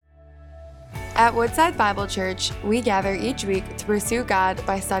At Woodside Bible Church, we gather each week to pursue God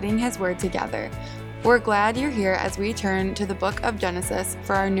by studying His Word together. We're glad you're here as we turn to the book of Genesis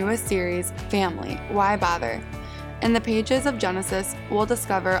for our newest series, Family, Why Bother? In the pages of Genesis, we'll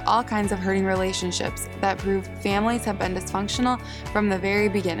discover all kinds of hurting relationships that prove families have been dysfunctional from the very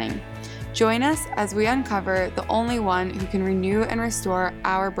beginning. Join us as we uncover the only one who can renew and restore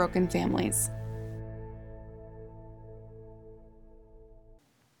our broken families.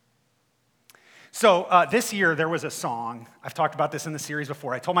 So this year, there was a song. I've talked about this in the series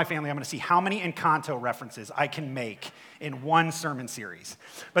before. I told my family I'm going to see how many Encanto references I can make in one sermon series.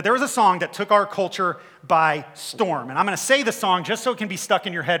 But there was a song that took our culture by storm. And I'm going to say the song just so it can be stuck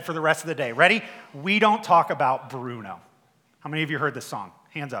in your head for the rest of the day. Ready? We Don't Talk About Bruno. How many of you heard this song?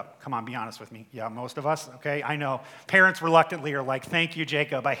 Hands up. Come on, be honest with me. Yeah, most of us, okay? I know. Parents reluctantly are like, thank you,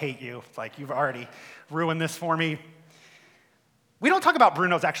 Jacob. I hate you. It's like, you've already ruined this for me. We Don't Talk About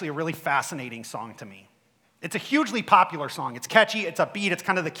Bruno is actually a really fascinating song to me. It's a hugely popular song. It's catchy, it's upbeat, it's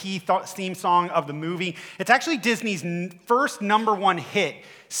kind of the key theme song of the movie. It's actually Disney's first #1 hit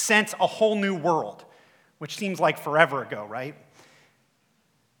since A Whole New World, which seems like forever ago, right?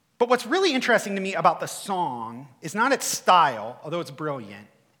 But what's really interesting to me about the song is not its style, although it's brilliant,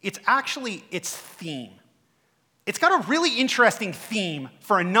 it's actually its theme. It's got a really interesting theme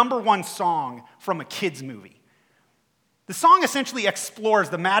for a #1 song from a kid's movie. The song essentially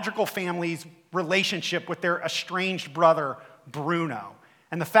explores the magical family's relationship with their estranged brother, Bruno,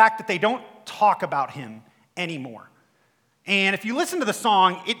 and the fact that they don't talk about him anymore. And if you listen to the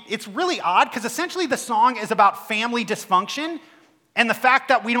song, it's really odd because essentially the song is about family dysfunction and the fact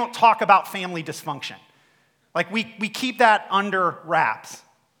that we don't talk about family dysfunction. Like we keep that under wraps.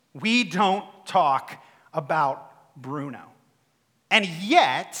 We don't talk about Bruno. And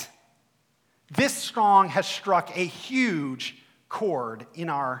yet, this song has struck a huge chord in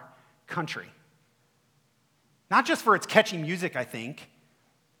our country. Not just for its catchy music, I think,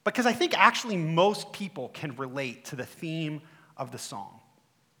 because I think actually most people can relate to the theme of the song.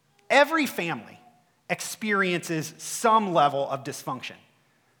 Every family experiences some level of dysfunction.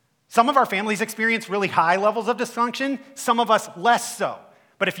 Some of our families experience really high levels of dysfunction, some of us less so.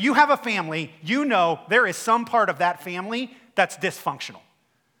 But if you have a family, you know there is some part of that family that's dysfunctional.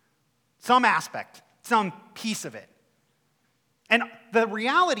 Some aspect, some piece of it. And the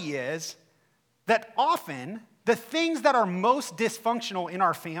reality is that often the things that are most dysfunctional in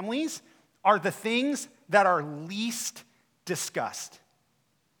our families are the things that are least discussed.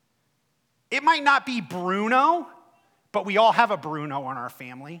 It might not be Bruno, but we all have a Bruno in our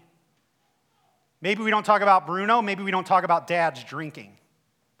family. Maybe we don't talk about Bruno, maybe we don't talk about dad's drinking.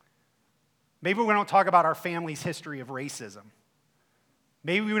 Maybe we don't talk about our family's history of racism.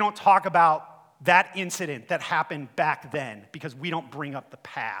 Maybe we don't talk about that incident that happened back then because we don't bring up the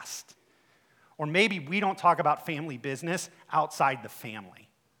past. Or maybe we don't talk about family business outside the family.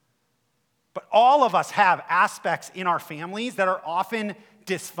 But all of us have aspects in our families that are often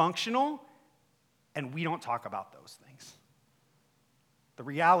dysfunctional, and we don't talk about those things. The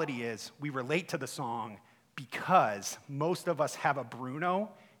reality is we relate to the song because most of us have a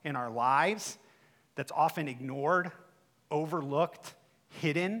Bruno in our lives that's often ignored, overlooked,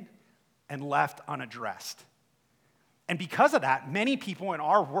 hidden, and left unaddressed. And because of that, many people in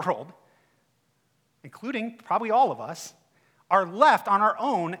our world, including probably all of us, are left on our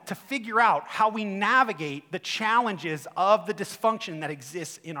own to figure out how we navigate the challenges of the dysfunction that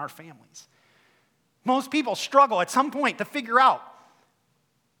exists in our families. Most people struggle at some point to figure out,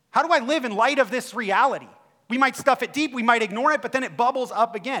 how do I live in light of this reality? We might stuff it deep, we might ignore it, but then it bubbles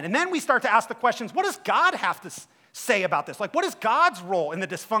up again. And then we start to ask the questions, what does God have to say about this? Like, what is God's role in the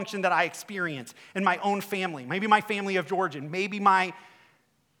dysfunction that I experience in my own family? Maybe my family of origin, maybe my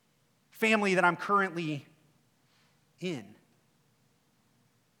family that I'm currently in.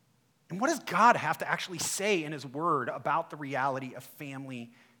 And what does God have to actually say in His Word about the reality of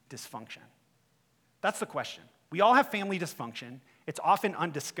family dysfunction? That's the question. We all have family dysfunction. It's often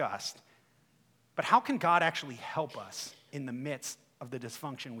undiscussed. But how can God actually help us in the midst of the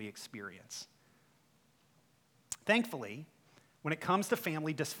dysfunction we experience? Thankfully, when it comes to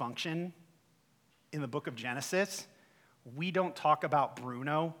family dysfunction in the book of Genesis, we don't talk about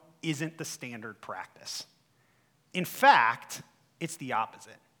Bruno isn't the standard practice. In fact, it's the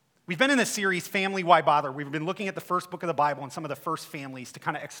opposite. We've been in this series, Family, Why Bother? We've been looking at the first book of the Bible and some of the first families to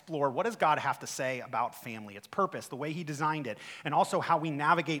kind of explore what does God have to say about family, its purpose, the way He designed it, and also how we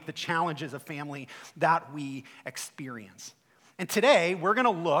navigate the challenges of family that we experience. And today, we're going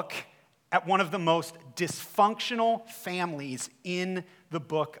to look at one of the most dysfunctional families in the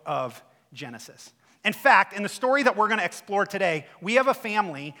book of Genesis. In fact, in the story that we're going to explore today, we have a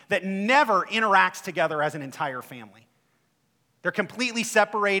family that never interacts together as an entire family. They're completely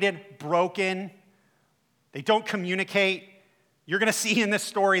separated, broken. They don't communicate. You're going to see in this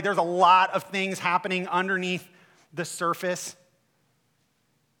story, there's a lot of things happening underneath the surface.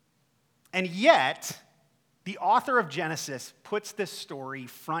 And yet, the author of Genesis puts this story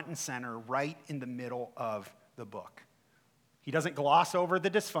front and center right in the middle of the book. He doesn't gloss over the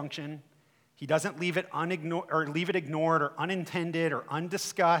dysfunction. He doesn't leave it ignored or unintended or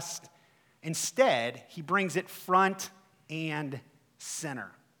undiscussed. Instead, he brings it front and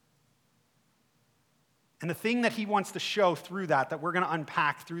center. And the thing that he wants to show through that we're going to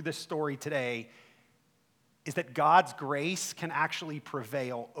unpack through this story today, is that God's grace can actually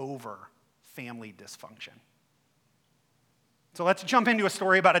prevail over family dysfunction. So let's jump into a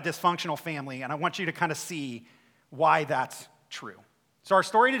story about a dysfunctional family, and I want you to kind of see why that's true. So our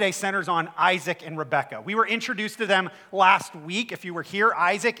story today centers on Isaac and Rebekah. We were introduced to them last week. If you were here,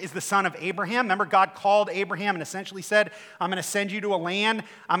 Isaac is the son of Abraham. Remember, God called Abraham and essentially said, I'm going to send you to a land.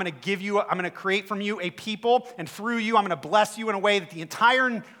 I'm going to create from you a people, and through you, I'm going to bless you in a way that the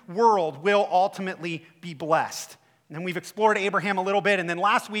entire world will ultimately be blessed. And then we've explored Abraham a little bit, and then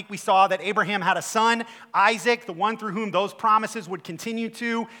last week we saw that Abraham had a son, Isaac, the one through whom those promises would continue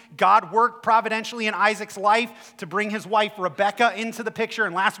to. God worked providentially in Isaac's life to bring his wife Rebekah into the picture,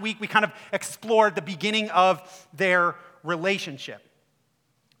 and last week we kind of explored the beginning of their relationship.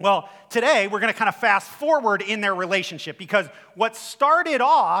 Well, today we're going to kind of fast forward in their relationship, because what started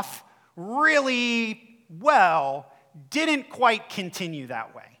off really well didn't quite continue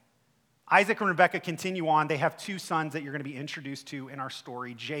that way. Isaac and Rebekah continue on. They have two sons that you're going to be introduced to in our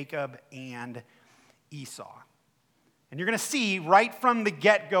story, Jacob and Esau. And you're going to see right from the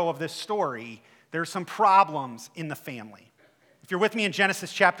get-go of this story, there's some problems in the family. If you're with me in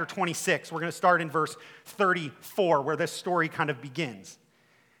Genesis chapter 26, we're going to start in verse 34, where this story kind of begins.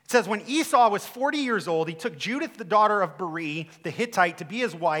 It says, when Esau was 40 years old, he took Judith, the daughter of Beri, the Hittite, to be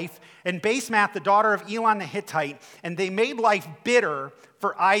his wife, and Basemath, the daughter of Elon the Hittite, and they made life bitter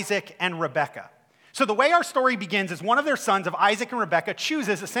for Isaac and Rebekah. So the way our story begins is one of their sons of Isaac and Rebekah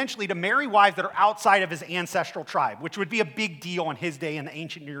chooses essentially to marry wives that are outside of his ancestral tribe, which would be a big deal in his day in the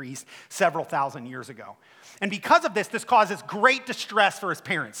ancient Near East several thousand years ago. And because of this causes great distress for his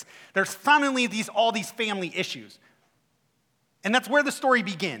parents. There's suddenly all these family issues. And that's where the story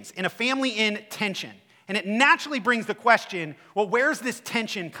begins, in a family in tension. And it naturally brings the question, well, where's this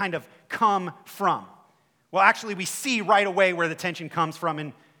tension kind of come from? Well, actually, we see right away where the tension comes from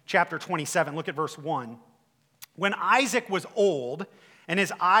in chapter 27. Look at verse 1. When Isaac was old and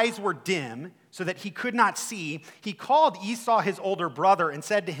his eyes were dim so that he could not see, he called Esau his older brother and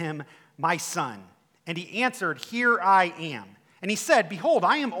said to him, my son. And he answered, here I am. And he said, behold,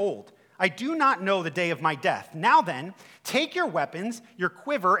 I am old. I do not know the day of my death. Now then, take your weapons, your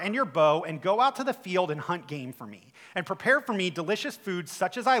quiver, and your bow, and go out to the field and hunt game for me. And prepare for me delicious food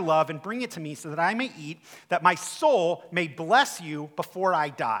such as I love, and bring it to me so that I may eat, that my soul may bless you before I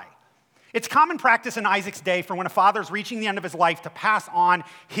die. It's common practice in Isaac's day for when a father's reaching the end of his life to pass on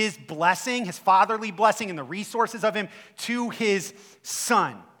his blessing, his fatherly blessing, and the resources of him to his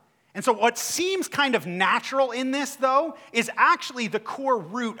son. And so what seems kind of natural in this, though, is actually the core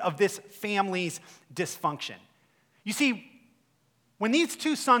root of this family's dysfunction. You see, when these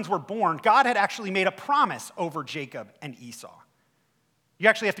two sons were born, God had actually made a promise over Jacob and Esau. You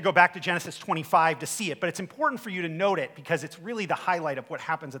actually have to go back to Genesis 25 to see it, but it's important for you to note it because it's really the highlight of what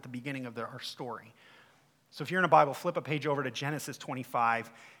happens at the beginning of our story. So if you're in a Bible, flip a page over to Genesis 25,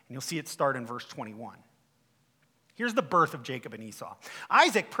 and you'll see it start in verse 21. Here's the birth of Jacob and Esau.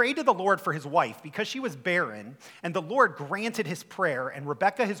 Isaac prayed to the Lord for his wife because she was barren, and the Lord granted his prayer, and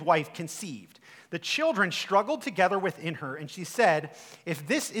Rebekah, his wife, conceived. The children struggled together within her, and she said, if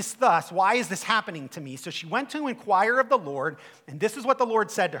this is thus, why is this happening to me? So she went to inquire of the Lord, and this is what the Lord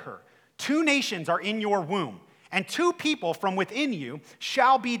said to her. 2 nations are in your womb, and 2 people from within you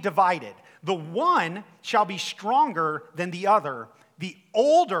shall be divided. The one shall be stronger than the other. The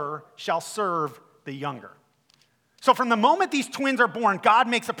older shall serve the younger. So from the moment these twins are born, God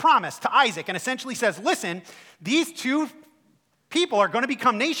makes a promise to Isaac and essentially says, listen, these 2 people are going to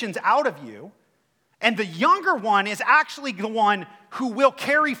become nations out of you, and the younger one is actually the one who will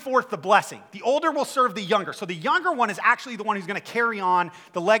carry forth the blessing. The older will serve the younger. So the younger one is actually the one who's going to carry on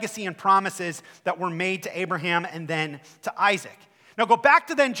the legacy and promises that were made to Abraham and then to Isaac. Now go back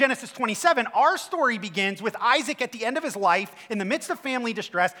to then Genesis 27. Our story begins with Isaac at the end of his life, in the midst of family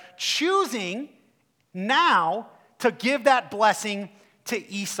distress, choosing now to give that blessing to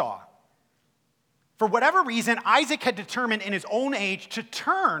Esau. For whatever reason, Isaac had determined in his own age to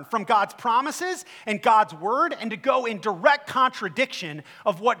turn from God's promises and God's word and to go in direct contradiction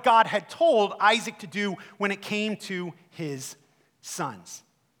of what God had told Isaac to do when it came to his sons.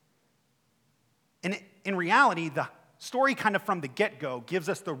 And in reality, the story kind of from the get-go gives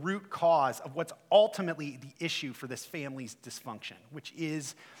us the root cause of what's ultimately the issue for this family's dysfunction, which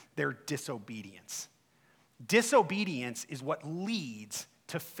is their disobedience. Disobedience is what leads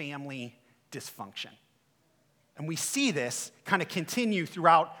to family dysfunction. And we see this kind of continue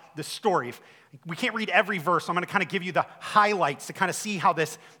throughout the story. We can't read every verse, so I'm going to kind of give you the highlights to kind of see how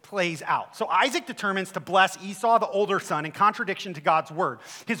this plays out. So Isaac determines to bless Esau, the older son, in contradiction to God's word.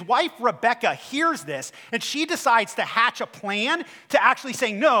 His wife, Rebekah, hears this, and she decides to hatch a plan to actually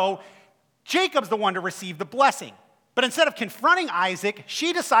say, no, Jacob's the one to receive the blessing. But instead of confronting Isaac,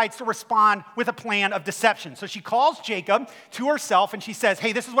 she decides to respond with a plan of deception. So she calls Jacob to herself and she says,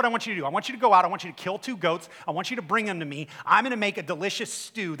 hey, this is what I want you to do. I want you to go out. I want you to kill 2 goats. I want you to bring them to me. I'm going to make a delicious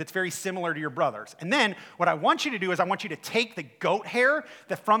stew that's very similar to your brother's. And then what I want you to do is I want you to take the goat hair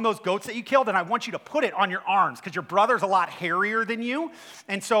from those goats that you killed and I want you to put it on your arms because your brother's a lot hairier than you.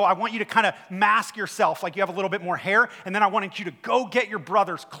 And so I want you to kind of mask yourself like you have a little bit more hair. And then I wanted you to go get your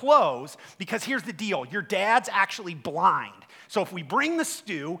brother's clothes because here's the deal. Your dad's actually blind. So if we bring the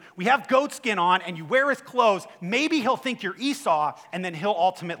stew, we have goat skin on, and you wear his clothes, maybe he'll think you're Esau, and then he'll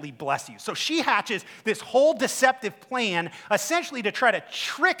ultimately bless you. So she hatches this whole deceptive plan, essentially to try to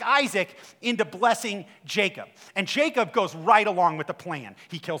trick Isaac into blessing Jacob. And Jacob goes right along with the plan.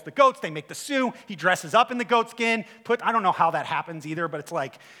 He kills the goats, they make the stew, he dresses up in the goat skin, I don't know how that happens either,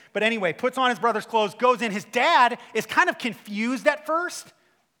 but anyway, puts on his brother's clothes, goes in. His dad is kind of confused at first,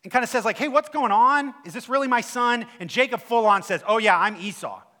 and kind of says like, hey, what's going on? Is this really my son? And Jacob full on says, oh yeah, I'm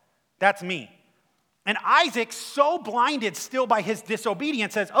Esau. That's me. And Isaac, so blinded still by his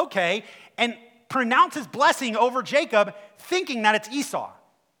disobedience, says, okay, and pronounces blessing over Jacob, thinking that it's Esau.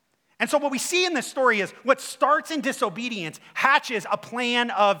 And so what we see in this story is what starts in disobedience hatches a plan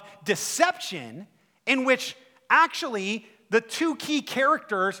of deception in which actually the 2 key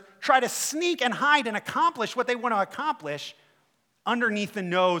characters try to sneak and hide and accomplish what they want to accomplish underneath the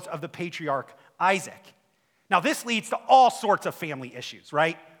nose of the patriarch Isaac. Now, this leads to all sorts of family issues,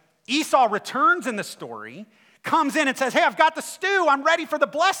 right? Esau returns in the story, comes in and says, hey, I've got the stew, I'm ready for the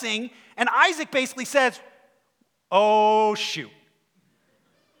blessing. And Isaac basically says, oh, shoot.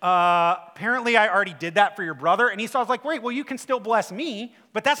 Apparently I already did that for your brother. And Esau's like, wait, well, you can still bless me,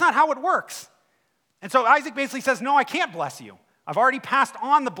 but that's not how it works. And so Isaac basically says, no, I can't bless you. I've already passed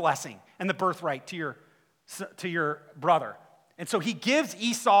on the blessing and the birthright to your brother. And so he gives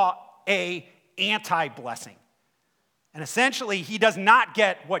Esau a anti-blessing. And essentially, he does not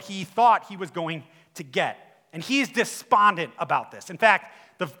get what he thought he was going to get. And he's despondent about this. In fact,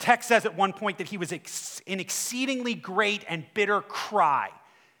 the text says at one point that he was in exceedingly great and bitter cry.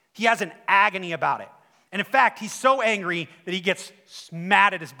 He has an agony about it. And in fact, he's so angry that he gets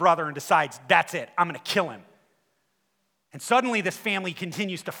mad at his brother and decides, that's it, I'm going to kill him. And suddenly this family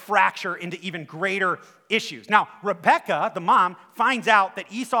continues to fracture into even greater issues. Now, Rebekah, the mom, finds out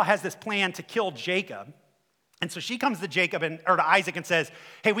that Esau has this plan to kill Jacob. And so she comes to to Isaac and says,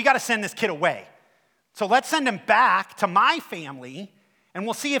 hey, we got to send this kid away. So let's send him back to my family, and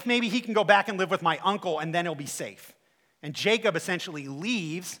we'll see if maybe he can go back and live with my uncle, and then he'll be safe. And Jacob essentially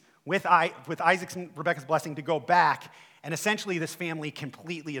leaves with Isaac's and Rebekah's blessing to go back, and essentially this family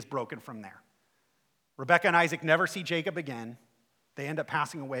completely is broken from there. Rebekah and Isaac never see Jacob again. They end up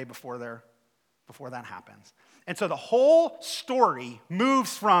passing away before that happens. And so the whole story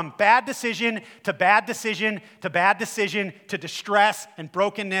moves from bad decision to bad decision to bad decision to distress and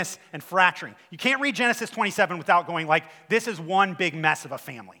brokenness and fracturing. You can't read Genesis 27 without going like, this is one big mess of a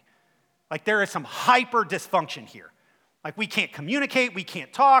family. Like there is some hyper dysfunction here. Like we can't communicate, we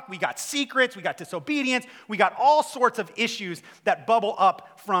can't talk, we got secrets, we got disobedience, we got all sorts of issues that bubble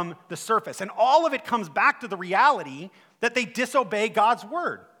up from the surface. And all of it comes back to the reality that they disobey God's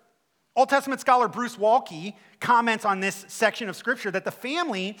word. Old Testament scholar Bruce Waltke comments on this section of scripture that the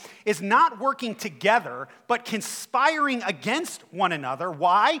family is not working together, but conspiring against one another.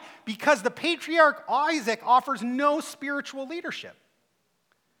 Why? Because the patriarch Isaac offers no spiritual leadership.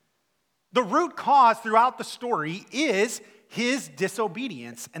 The root cause throughout the story is his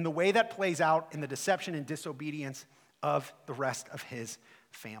disobedience and the way that plays out in the deception and disobedience of the rest of his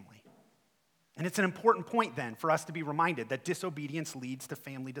family. And it's an important point then for us to be reminded that disobedience leads to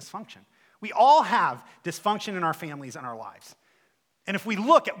family dysfunction. We all have dysfunction in our families and our lives. And if we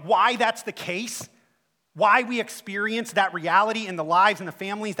look at why that's the case, why we experience that reality in the lives and the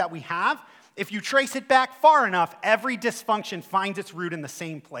families that we have, if you trace it back far enough, every dysfunction finds its root in the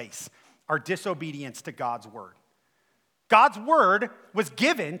same place: our disobedience to God's word. God's word was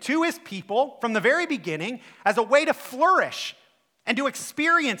given to his people from the very beginning as a way to flourish and to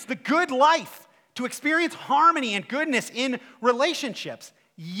experience the good life, to experience harmony and goodness in relationships.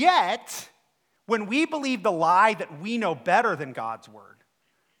 Yet, when we believe the lie that we know better than God's word,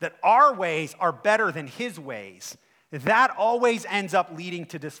 that our ways are better than his ways, that always ends up leading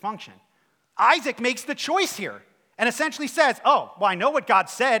to dysfunction. Isaac makes the choice here and essentially says, oh, well, I know what God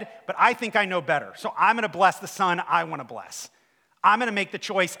said, but I think I know better. So I'm going to bless the son I want to bless. I'm going to make the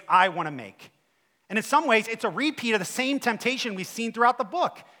choice I want to make. And in some ways, it's a repeat of the same temptation we've seen throughout the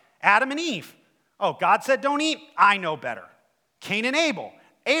book. Adam and Eve. Oh, God said don't eat. I know better. Cain and Abel.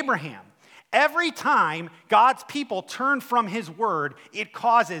 Abraham. Every time God's people turn from his word, it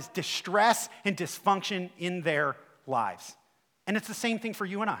causes distress and dysfunction in their lives. And it's the same thing for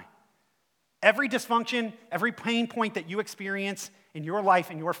you and I. Every dysfunction, every pain point that you experience in your life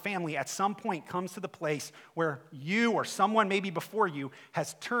and your family at some point comes to the place where you or someone maybe before you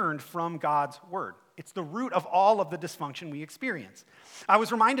has turned from God's word. It's the root of all of the dysfunction we experience. I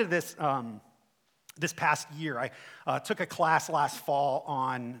was reminded of this this past year. I took a class last fall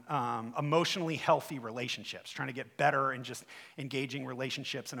on emotionally healthy relationships, trying to get better in just engaging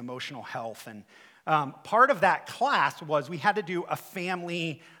relationships and emotional health. And part of that class was we had to do a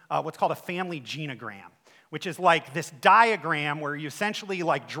family, what's called a family genogram, which is like this diagram where you essentially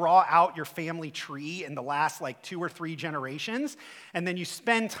like draw out your family tree in the last like 2 or 3 generations, and then you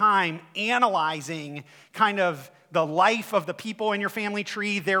spend time analyzing kind of the life of the people in your family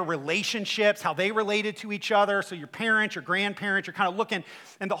tree, their relationships, how they related to each other. So your parents, your grandparents, you're kind of looking.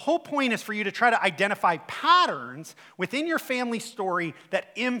 And the whole point is for you to try to identify patterns within your family story that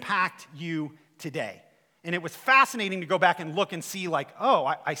impact you today. And it was fascinating to go back and look and see like, oh,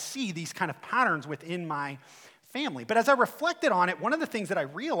 I see these kind of patterns within my family. But as I reflected on it, one of the things that I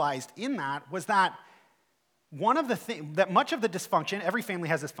realized in that was that that much of the dysfunction, every family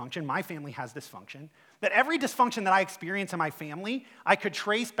has dysfunction, my family has dysfunction, that every dysfunction that I experience in my family, I could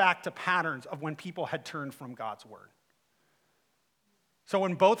trace back to patterns of when people had turned from God's word. So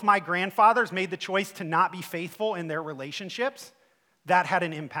when both my grandfathers made the choice to not be faithful in their relationships, that had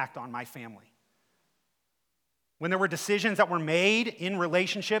an impact on my family. When there were decisions that were made in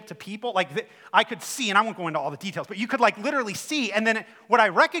relationship to people, I could see, and I won't go into all the details, but you could like literally see, and then what I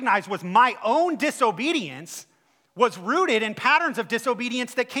recognized was my own disobedience was rooted in patterns of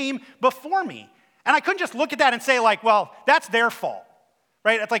disobedience that came before me. And I couldn't just look at that and say like, well, that's their fault,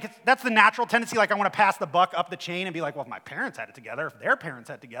 right? That's the natural tendency, like I want to pass the buck up the chain and be like, well, if my parents had it together, if their parents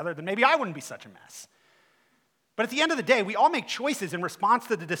had it together, then maybe I wouldn't be such a mess. But at the end of the day, we all make choices in response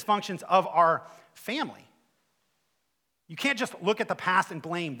to the dysfunctions of our family. You can't just look at the past and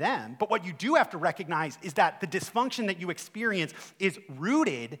blame them, but what you do have to recognize is that the dysfunction that you experience is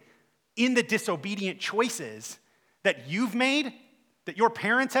rooted in the disobedient choices that you've made, that your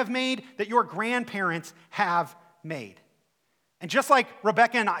parents have made, that your grandparents have made. And just like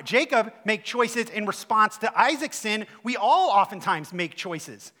Rebecca and Jacob make choices in response to Isaac's sin, we all oftentimes make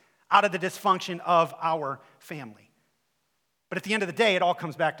choices out of the dysfunction of our family. But at the end of the day, it all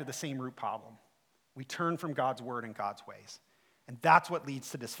comes back to the same root problem. We turn from God's word and God's ways. And that's what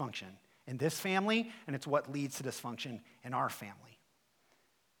leads to dysfunction in this family, and it's what leads to dysfunction in our family.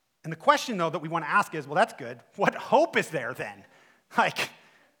 And the question, though, that we want to ask is, well, that's good. What hope is there then? Like,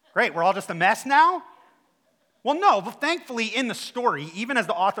 great, we're all just a mess now? Well, no. But thankfully, in the story, even as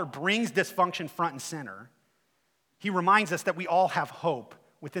the author brings dysfunction front and center, he reminds us that we all have hope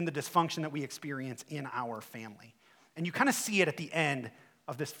within the dysfunction that we experience in our family. And you kind of see it at the end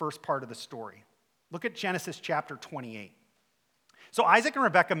of this first part of the story. Look at Genesis chapter 28. So Isaac and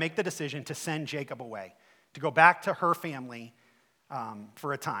Rebekah make the decision to send Jacob away, to go back to her family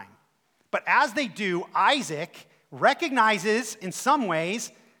for a time. But as they do, Isaac recognizes in some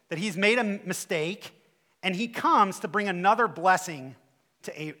ways that he's made a mistake, and he comes to bring another blessing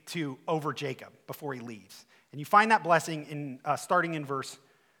over Jacob before he leaves. And you find that blessing starting in verse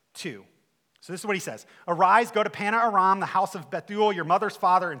 2. So this is what he says. Arise, go to Paddan-aram, the house of Bethuel, your mother's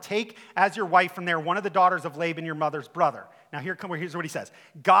father, and take as your wife from there one of the daughters of Laban, your mother's brother. Now here's what he says.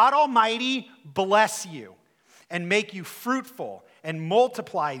 God Almighty bless you and make you fruitful and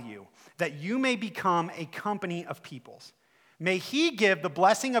multiply you, that you may become a company of peoples. May he give the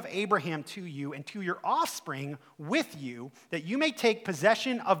blessing of Abraham to you and to your offspring with you, that you may take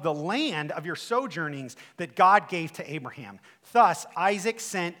possession of the land of your sojournings that God gave to Abraham. Thus Isaac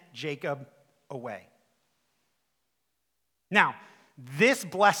sent Jacob away. Now, this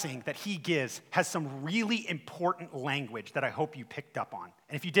blessing that he gives has some really important language that I hope you picked up on.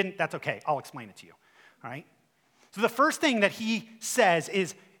 And if you didn't, that's okay. I'll explain it to you. All right? So the first thing that he says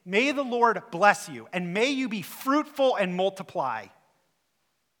is, may the Lord bless you, and may you be fruitful and multiply.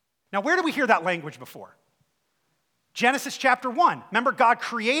 Now, where did we hear that language before? Genesis chapter 1. Remember, God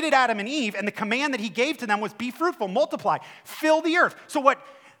created Adam and Eve, and the command that he gave to them was be fruitful, multiply, fill the earth. So what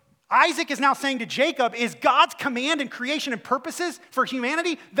Isaac is now saying to Jacob is God's command and creation and purposes for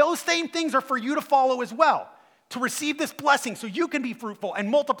humanity, those same things are for you to follow as well, to receive this blessing so you can be fruitful and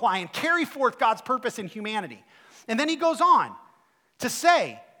multiply and carry forth God's purpose in humanity. And then he goes on to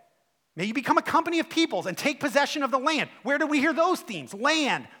say, may you become a company of peoples and take possession of the land. Where do we hear those themes?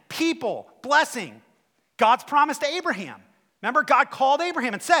 Land, people, blessing. God's promise to Abraham. Remember, God called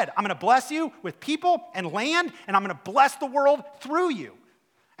Abraham and said, I'm going to bless you with people and land, and I'm going to bless the world through you.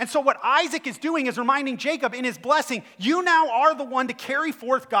 And so what Isaac is doing is reminding Jacob in his blessing, you now are the one to carry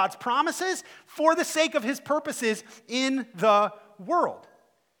forth God's promises for the sake of his purposes in the world.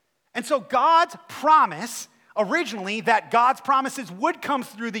 And so God's promise, originally, that God's promises would come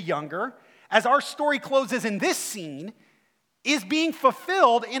through the younger, as our story closes in this scene, is being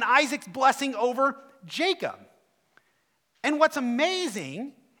fulfilled in Isaac's blessing over Jacob. And what's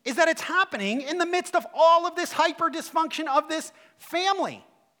amazing is that it's happening in the midst of all of this hyper dysfunction of this family.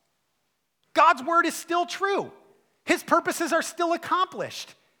 God's word is still true. His purposes are still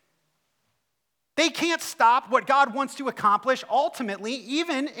accomplished. They can't stop what God wants to accomplish ultimately,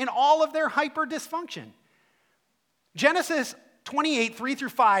 even in all of their hyper dysfunction. Genesis 28,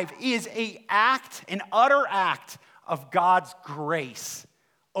 3-5 is an utter act of God's grace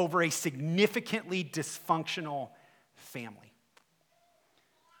over a significantly dysfunctional family.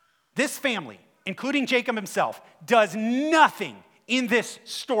 This family, including Jacob himself, does nothing in this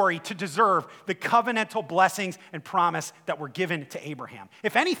story to deserve the covenantal blessings and promise that were given to Abraham.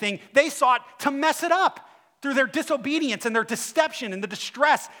 If anything, they sought to mess it up through their disobedience and their deception and the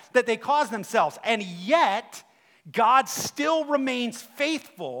distress that they caused themselves. And yet, God still remains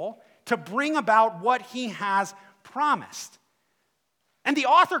faithful to bring about what he has promised. And the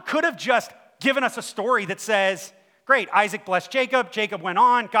author could have just given us a story that says, great, Isaac blessed Jacob, Jacob went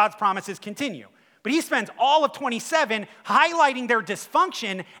on, God's promises continue. But he spends all of 27 highlighting their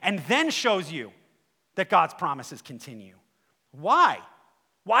dysfunction and then shows you that God's promises continue. Why?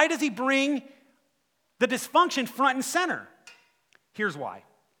 Why does he bring the dysfunction front and center? Here's why.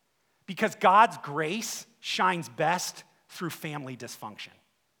 Because God's grace shines best through family dysfunction.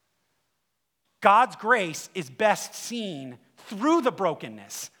 God's grace is best seen through the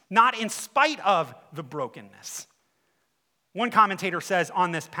brokenness, not in spite of the brokenness. One commentator says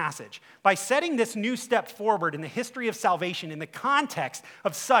on this passage, by setting this new step forward in the history of salvation in the context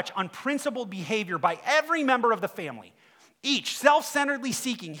of such unprincipled behavior by every member of the family, each self-centeredly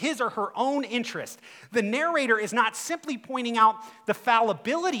seeking his or her own interest, the narrator is not simply pointing out the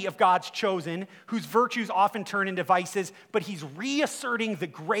fallibility of God's chosen, whose virtues often turn into vices, but he's reasserting the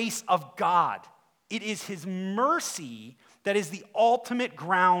grace of God. It is his mercy that is the ultimate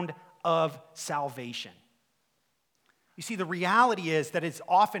ground of salvation. You see, the reality is that it's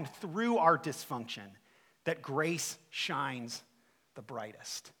often through our dysfunction that grace shines the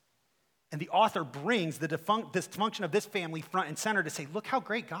brightest. And the author brings the dysfunction of this family front and center to say, look how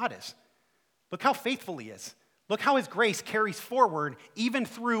great God is. Look how faithful he is. Look how his grace carries forward even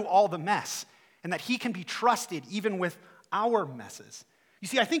through all the mess, and that he can be trusted even with our messes. You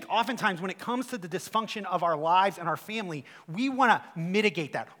see, I think oftentimes when it comes to the dysfunction of our lives and our family, we want to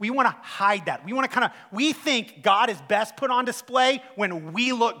mitigate that. We want to hide that. We think God is best put on display when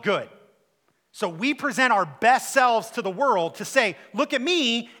we look good. So we present our best selves to the world to say, look at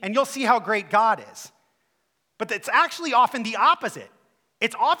me, and you'll see how great God is. But it's actually often the opposite.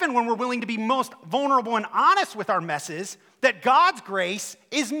 It's often when we're willing to be most vulnerable and honest with our messes that God's grace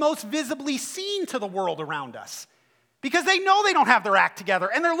is most visibly seen to the world around us. Because they know they don't have their act together,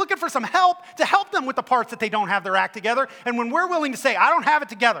 and they're looking for some help to help them with the parts that they don't have their act together. And when we're willing to say, I don't have it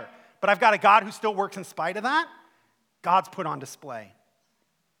together, but I've got a God who still works in spite of that, God's put on display.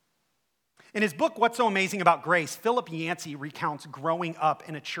 In his book, What's So Amazing About Grace, Philip Yancey recounts growing up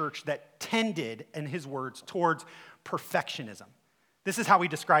in a church that tended, in his words, towards perfectionism. This is how he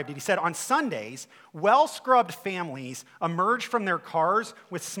described it. He said, on Sundays, well-scrubbed families emerged from their cars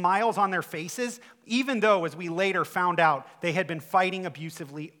with smiles on their faces, even though, as we later found out, they had been fighting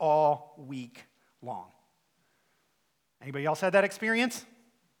abusively all week long. Anybody else had that experience?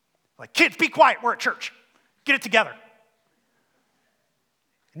 Like, kids, be quiet, we're at church. Get it together.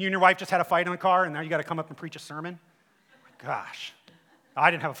 And you and your wife just had a fight in the car, and now you got to come up and preach a sermon? Gosh.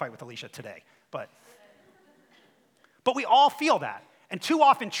 I didn't have a fight with Alicia today, but we all feel that. And too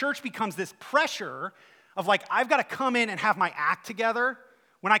often, church becomes this pressure of like, I've got to come in and have my act together.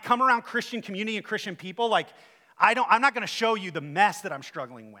 When I come around Christian community and Christian people, like, I'm not going to show you the mess that I'm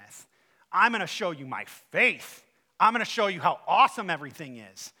struggling with. I'm going to show you my faith. I'm going to show you how awesome everything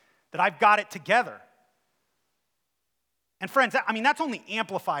is, that I've got it together. And friends, that's only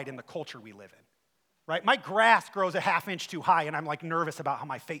amplified in the culture we live in, right? My grass grows a half inch too high, and I'm like nervous about how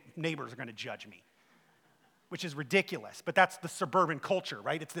my neighbors are going to judge me, which is ridiculous. But that's the suburban culture,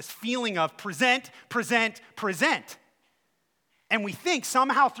 right? It's this feeling of present, present, present. And we think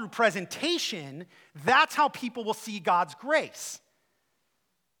somehow through presentation, that's how people will see God's grace.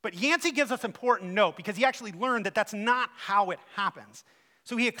 But Yancey gives us an important note because he actually learned that that's not how it happens.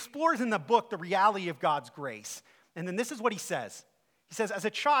 So he explores in the book the reality of God's grace. And then this is what he says. He says, as a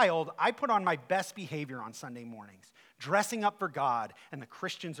child, I put on my best behavior on Sunday mornings, dressing up for God and the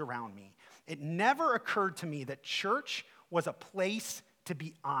Christians around me. It never occurred to me that church was a place to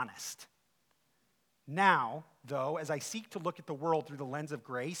be honest. Now, though, as I seek to look at the world through the lens of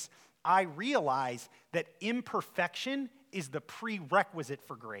grace, I realize that imperfection is the prerequisite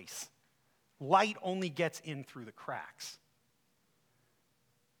for grace. Light only gets in through the cracks.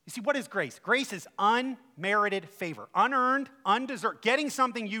 You see, what is grace? Grace is unmerited favor, unearned, undeserved, getting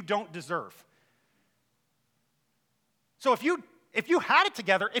something you don't deserve. So if you had it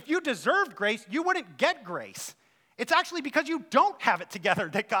together, if you deserved grace, you wouldn't get grace. It's actually because you don't have it together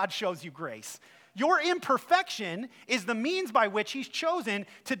that God shows you grace. Your imperfection is the means by which he's chosen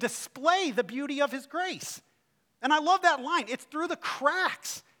to display the beauty of his grace. And I love that line. It's through the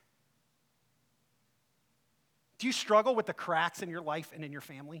cracks. Do you struggle with the cracks in your life and in your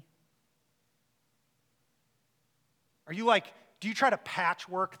family? Are you like, do you try to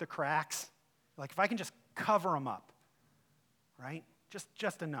patchwork the cracks? Like, if I can just cover them up, right?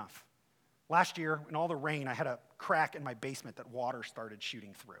 Just enough. Last year, in all the rain, I had a crack in my basement that water started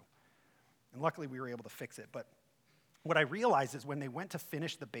shooting through. And luckily, we were able to fix it. But what I realized is when they went to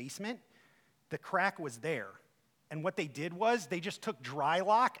finish the basement, the crack was there. And what they did was they just took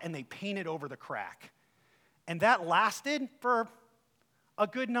Drylok and they painted over the crack. And that lasted for a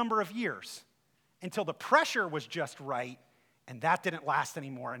good number of years until the pressure was just right, and that didn't last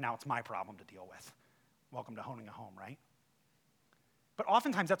anymore, and now it's my problem to deal with. Welcome to owning a home, right? But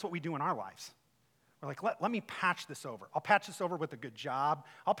oftentimes that's what we do in our lives. We're like, let me patch this over. I'll patch this over with a good job.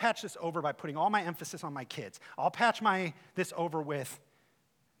 I'll patch this over by putting all my emphasis on my kids. I'll patch this over with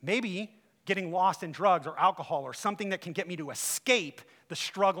maybe getting lost in drugs or alcohol or something that can get me to escape the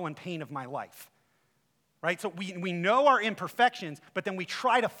struggle and pain of my life. Right? So we know our imperfections, but then we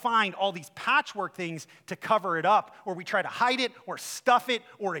try to find all these patchwork things to cover it up, or we try to hide it or stuff it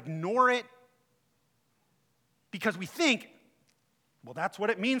or ignore it because we think, well, that's what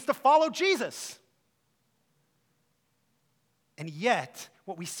it means to follow Jesus. And yet,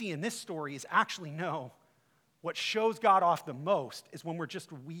 what we see in this story is actually, no, what shows God off the most is when we're just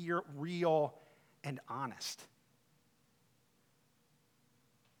real and honest.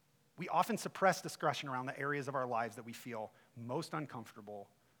 We often suppress discussion around the areas of our lives that we feel most uncomfortable,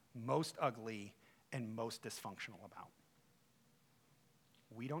 most ugly, and most dysfunctional about.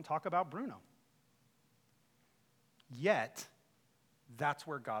 We don't talk about Bruno. Yet, that's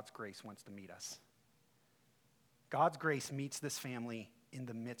where God's grace wants to meet us. God's grace meets this family in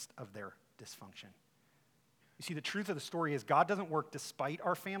the midst of their dysfunction. You see, the truth of the story is God doesn't work despite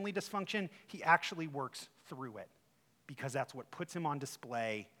our family dysfunction. He actually works through it because that's what puts him on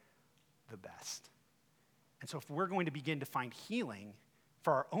display the best. And so if we're going to begin to find healing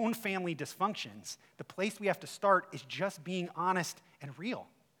for our own family dysfunctions, the place we have to start is just being honest and real.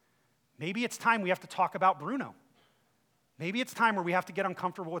 Maybe it's time we have to talk about Bruno. Maybe it's time where we have to get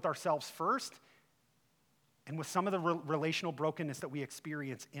uncomfortable with ourselves first and with some of the relational brokenness that we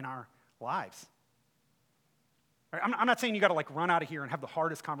experience in our lives. Right? I'm not saying you got to run out of here and have the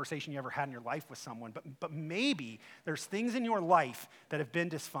hardest conversation you ever had in your life with someone, but maybe there's things in your life that have been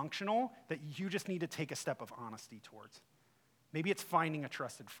dysfunctional that you just need to take a step of honesty towards. Maybe it's finding a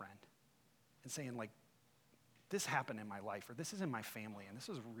trusted friend and saying, this happened in my life, or this is in my family, and this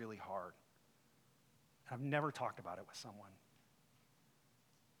was really hard. And I've never talked about it with someone.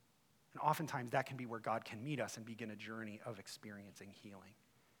 And oftentimes that can be where God can meet us and begin a journey of experiencing healing.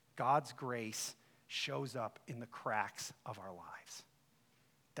 God's grace shows up in the cracks of our lives.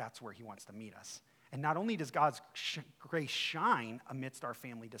 That's where he wants to meet us. And not only does God's grace shine amidst our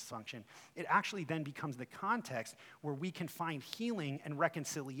family dysfunction, it actually then becomes the context where we can find healing and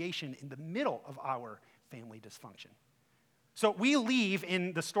reconciliation in the middle of our family dysfunction. So we leave,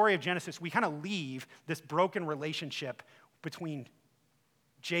 in the story of Genesis, we kind of leave this broken relationship between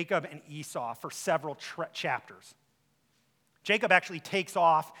Jacob and Esau for several chapters. Jacob actually takes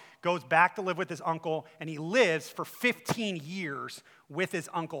off, goes back to live with his uncle, and he lives for 15 years with his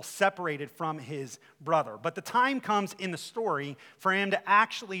uncle, separated from his brother. But the time comes in the story for him to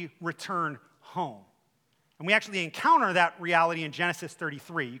actually return home. And we actually encounter that reality in Genesis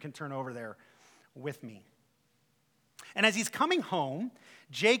 33. You can turn over there with me. And as he's coming home,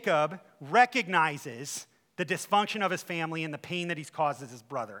 Jacob recognizes the dysfunction of his family and the pain that he's caused as his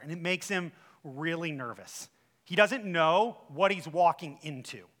brother. And it makes him really nervous. He doesn't know what he's walking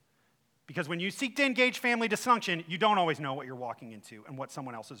into. Because when you seek to engage family dysfunction, you don't always know what you're walking into and what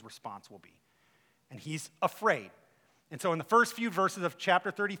someone else's response will be. And he's afraid. And so in the first few verses of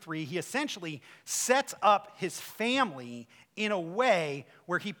chapter 33, he essentially sets up his family in a way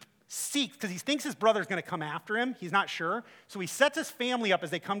where he seeks, because he thinks his brother's going to come after him. He's not sure. So he sets his family up as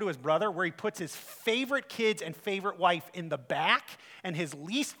they come to his brother, where he puts his favorite kids and favorite wife in the back and his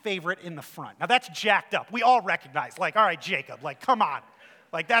least favorite in the front. Now that's jacked up. We all recognize, like, all right, Jacob, like, come on.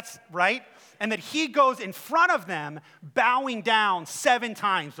 Like, that's right. And that he goes in front of them, bowing down 7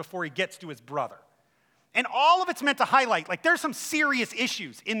 times before he gets to his brother. And all of it's meant to highlight, like, there's some serious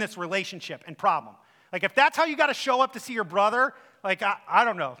issues in this relationship and problem. Like, if that's how you got to show up to see your brother, like, I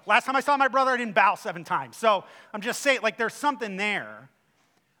don't know. Last time I saw my brother, I didn't bow 7 times. So I'm just saying, like, there's something there.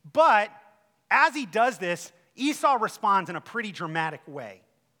 But as he does this, Esau responds in a pretty dramatic way.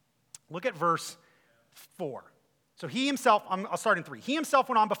 Look at verse 4. So he himself, I'll start in 3. He himself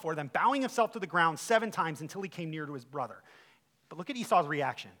went on before them, bowing himself to the ground 7 times until he came near to his brother. But look at Esau's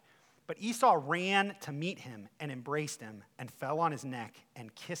reaction. But Esau ran to meet him and embraced him and fell on his neck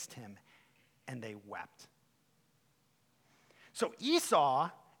and kissed him, and they wept. So Esau,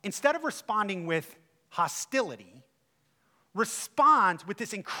 instead of responding with hostility, responds with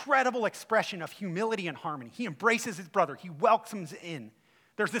this incredible expression of humility and harmony. He embraces his brother. He welcomes in.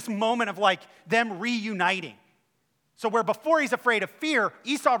 There's this moment of like them reuniting. So where before he's afraid of fear,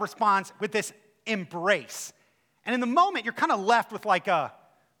 Esau responds with this embrace. And in the moment, you're kind of left with like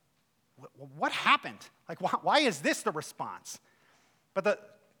what happened? Like, why is this the response? But the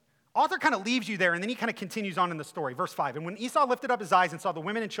author kind of leaves you there, and then he kind of continues on in the story. Verse 5, and when Esau lifted up his eyes and saw the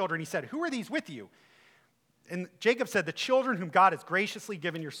women and children, he said, who are these with you? And Jacob said, the children whom God has graciously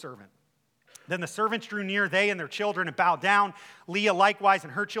given your servant. Then the servants drew near, they and their children, and bowed down. Leah likewise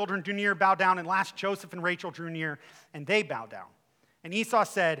and her children drew near, bowed down. And last Joseph and Rachel drew near, and they bowed down. And Esau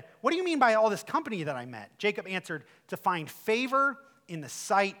said, what do you mean by all this company that I met? Jacob answered, to find favor in the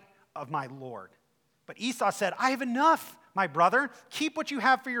sight of my Lord. But Esau said, I have enough, my brother. Keep what you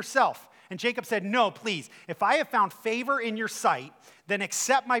have for yourself. And Jacob said, no, please. If I have found favor in your sight, then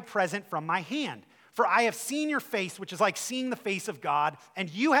accept my present from my hand. For I have seen your face, which is like seeing the face of God, and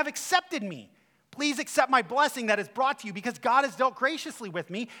you have accepted me. Please accept my blessing that is brought to you, because God has dealt graciously with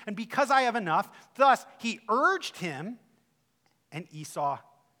me, and because I have enough. Thus he urged him, and Esau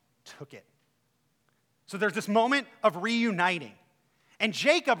took it. So there's this moment of reuniting. And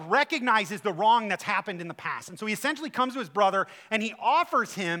Jacob recognizes the wrong that's happened in the past. And so he essentially comes to his brother and he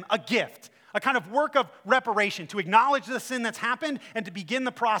offers him a gift, a kind of work of reparation to acknowledge the sin that's happened and to begin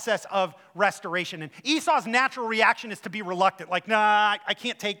the process of restoration. And Esau's natural reaction is to be reluctant, like, nah, I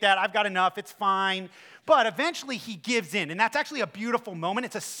can't take that. I've got enough. It's fine. But eventually he gives in. And that's actually a beautiful moment.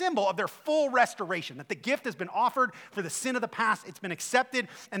 It's a symbol of their full restoration, that the gift has been offered for the sin of the past. It's been accepted,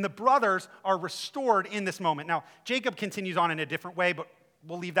 and the brothers are restored in this moment. Now, Jacob continues on in a different way, but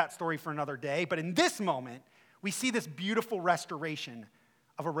we'll leave that story for another day. But in this moment, we see this beautiful restoration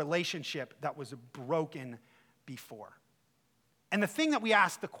of a relationship that was broken before. And the thing that we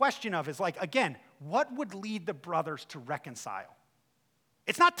ask the question of is like, again, what would lead the brothers to reconcile?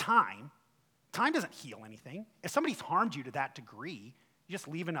 It's not time. Time doesn't heal anything. If somebody's harmed you to that degree, you just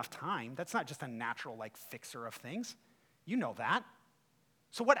leave enough time. That's not just a natural like fixer of things. You know that.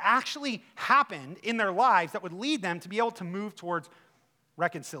 So what actually happened in their lives that would lead them to be able to move towards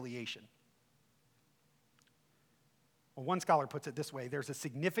reconciliation? Well, one scholar puts it this way: there's a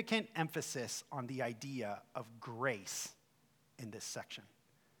significant emphasis on the idea of grace in this section.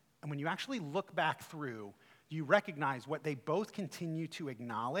 And when you actually look back through, you recognize what they both continue to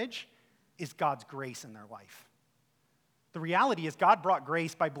acknowledge is God's grace in their life. The reality is God brought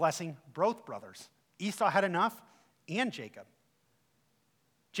grace by blessing both brothers. Esau had enough, and Jacob.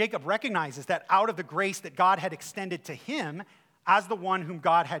 Jacob recognizes that out of the grace that God had extended to him as the one whom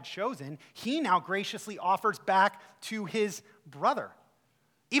God had chosen, he now graciously offers back to his brother.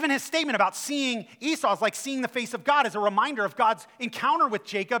 Even his statement about seeing Esau is like seeing the face of God is a reminder of God's encounter with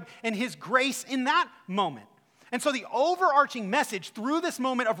Jacob and his grace in that moment. And so the overarching message through this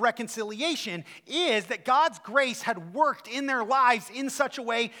moment of reconciliation is that God's grace had worked in their lives in such a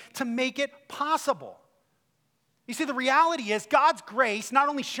way to make it possible. You see, the reality is God's grace not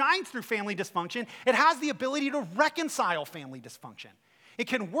only shines through family dysfunction, it has the ability to reconcile family dysfunction. It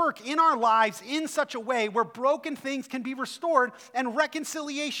can work in our lives in such a way where broken things can be restored and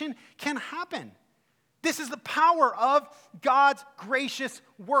reconciliation can happen. This is the power of God's gracious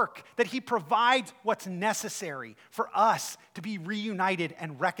work, that he provides what's necessary for us to be reunited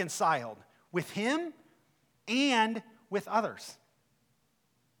and reconciled with him and with others.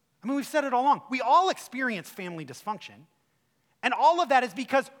 I mean, we've said it all along. We all experience family dysfunction, and all of that is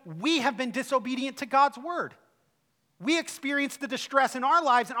because we have been disobedient to God's word. We experience the distress in our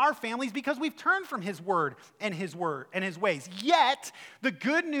lives and our families because we've turned from his word and his ways. Yet, the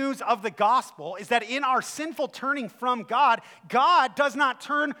good news of the gospel is that in our sinful turning from God, God does not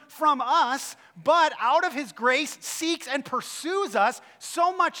turn from us, but out of his grace seeks and pursues us,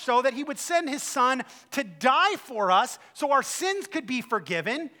 so much so that he would send his son to die for us so our sins could be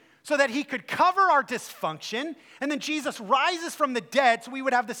forgiven, so that he could cover our dysfunction, and then Jesus rises from the dead so we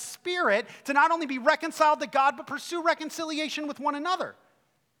would have the Spirit to not only be reconciled to God, but pursue reconciliation with one another.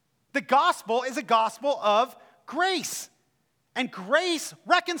 The gospel is a gospel of grace, and grace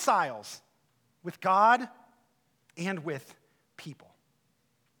reconciles with God and with people.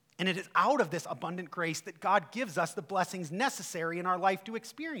 And it is out of this abundant grace that God gives us the blessings necessary in our life to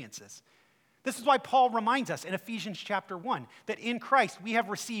experience this. This is why Paul reminds us in Ephesians chapter 1 that in Christ we have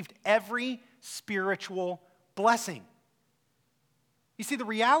received every spiritual blessing. You see, the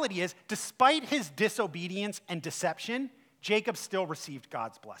reality is, despite his disobedience and deception, Jacob still received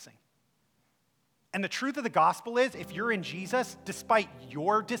God's blessing. And the truth of the gospel is, if you're in Jesus, despite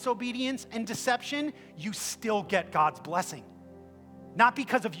your disobedience and deception, you still get God's blessing. Not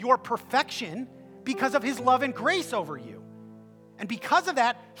because of your perfection, because of his love and grace over you. And because of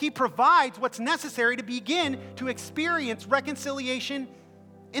that, he provides what's necessary to begin to experience reconciliation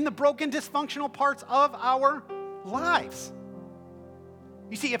in the broken, dysfunctional parts of our lives.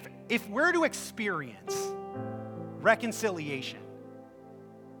 You see, if we're to experience reconciliation,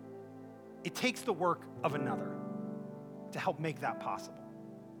 it takes the work of another to help make that possible.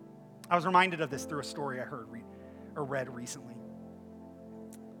 I was reminded of this through a story I read recently.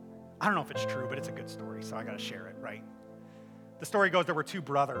 I don't know if it's true, but it's a good story, so I got to share it, right? The story goes there were two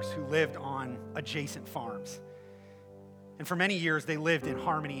brothers who lived on adjacent farms. And for many years, they lived in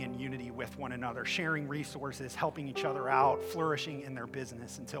harmony and unity with one another, sharing resources, helping each other out, flourishing in their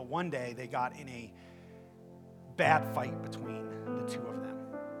business, until one day they got in a bad fight between the two of them.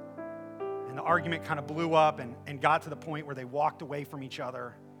 And the argument kind of blew up and got to the point where they walked away from each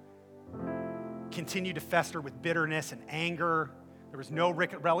other, continued to fester with bitterness and anger. There was no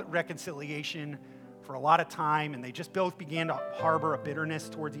reconciliation for a lot of time, and they just both began to harbor a bitterness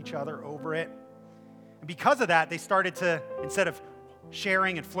towards each other over it. And because of that, they started to, instead of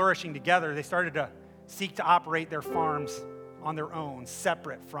sharing and flourishing together, they started to seek to operate their farms on their own,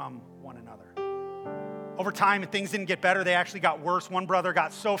 separate from one another. Over time, and things didn't get better, they actually got worse. One brother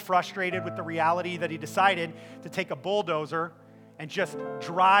got so frustrated with the reality that he decided to take a bulldozer and just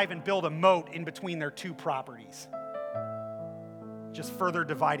drive and build a moat in between their two properties, just further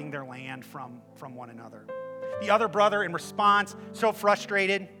dividing their land from one another. The other brother, in response, so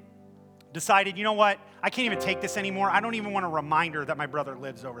frustrated, decided, you know what, I can't even take this anymore. I don't even want a reminder that my brother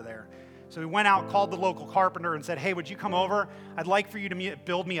lives over there. So he went out, called the local carpenter and said, hey, would you come over? I'd like for you to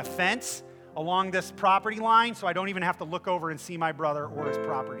build me a fence along this property line so I don't even have to look over and see my brother or his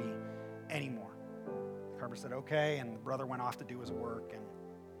property anymore. The carpenter said, okay, and the brother went off to do his work. And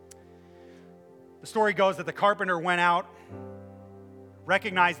the story goes that the carpenter went out,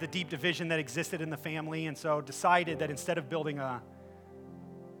 recognized the deep division that existed in the family, and so decided that instead of building a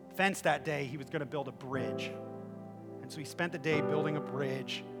fence that day, he was going to build a bridge. And so he spent the day building a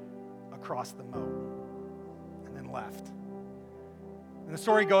bridge across the moat and then left. And the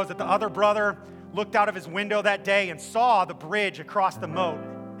story goes that the other brother looked out of his window that day and saw the bridge across the moat,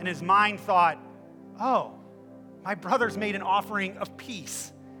 and his mind thought, oh, my brother's made an offering of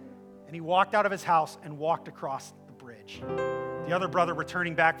peace. And he walked out of his house and walked across the bridge. The other brother,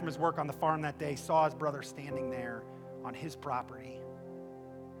 returning back from his work on the farm that day, saw his brother standing there on his property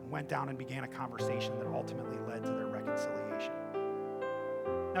and went down and began a conversation that ultimately led to their reconciliation.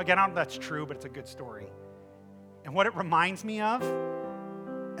 Now, again, I don't know if that's true, but it's a good story. And what it reminds me of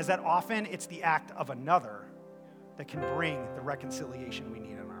is that often it's the act of another that can bring the reconciliation we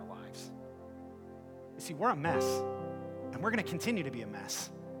need in our lives. You see, we're a mess, and we're going to continue to be a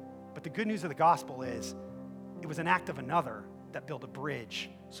mess. But the good news of the gospel is it was an act of another that built a bridge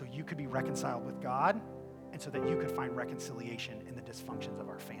so you could be reconciled with God and so that you could find reconciliation in the dysfunctions of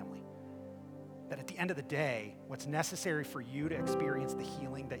our family. That at the end of the day, what's necessary for you to experience the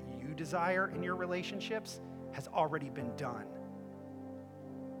healing that you desire in your relationships has already been done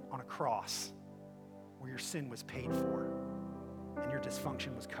on a cross where your sin was paid for and your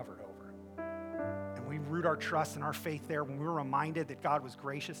dysfunction was covered over. And we root our trust and our faith there. When we're reminded that God was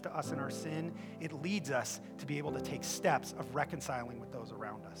gracious to us in our sin, it leads us to be able to take steps of reconciling with those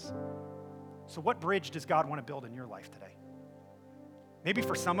around us. So what bridge does God want to build in your life today? Maybe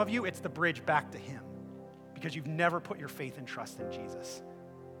for some of you, it's the bridge back to him because you've never put your faith and trust in Jesus.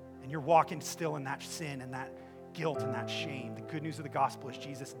 And you're walking still in that sin and that guilt and that shame. The good news of the gospel is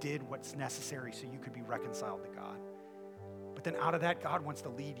Jesus did what's necessary so you could be reconciled to God. But then out of that, God wants to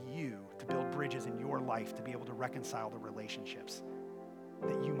lead you to build bridges in your life to be able to reconcile the relationships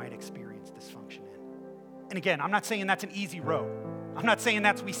that you might experience dysfunction in. And again, I'm not saying that's an easy road. I'm not saying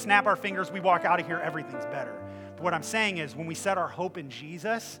that's we snap our fingers, we walk out of here, everything's better. But what I'm saying is when we set our hope in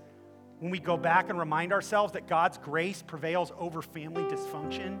Jesus, when we go back and remind ourselves that God's grace prevails over family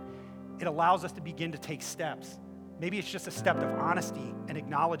dysfunction, it allows us to begin to take steps. Maybe it's just a step of honesty and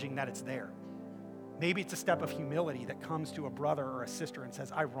acknowledging that it's there. Maybe it's a step of humility that comes to a brother or a sister and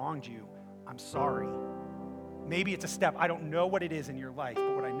says, I wronged you, I'm sorry. Maybe it's a step, I don't know what it is in your life,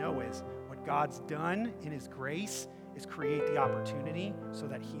 but what I know is what God's done in his grace is create the opportunity so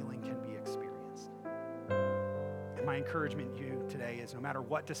that healing can be experienced. And my encouragement to you today is no matter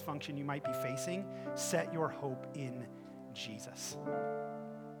what dysfunction you might be facing, set your hope in Jesus.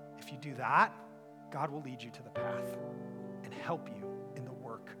 If you do that, God will lead you to the path and help you in the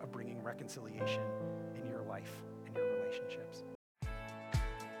work of bringing reconciliation in your life and your relationships.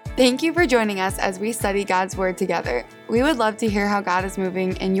 Thank you for joining us as we study God's Word together. We would love to hear how God is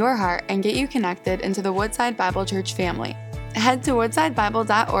moving in your heart and get you connected into the Woodside Bible Church family. Head to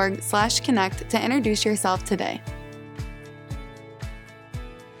woodsidebible.org/connect to introduce yourself today.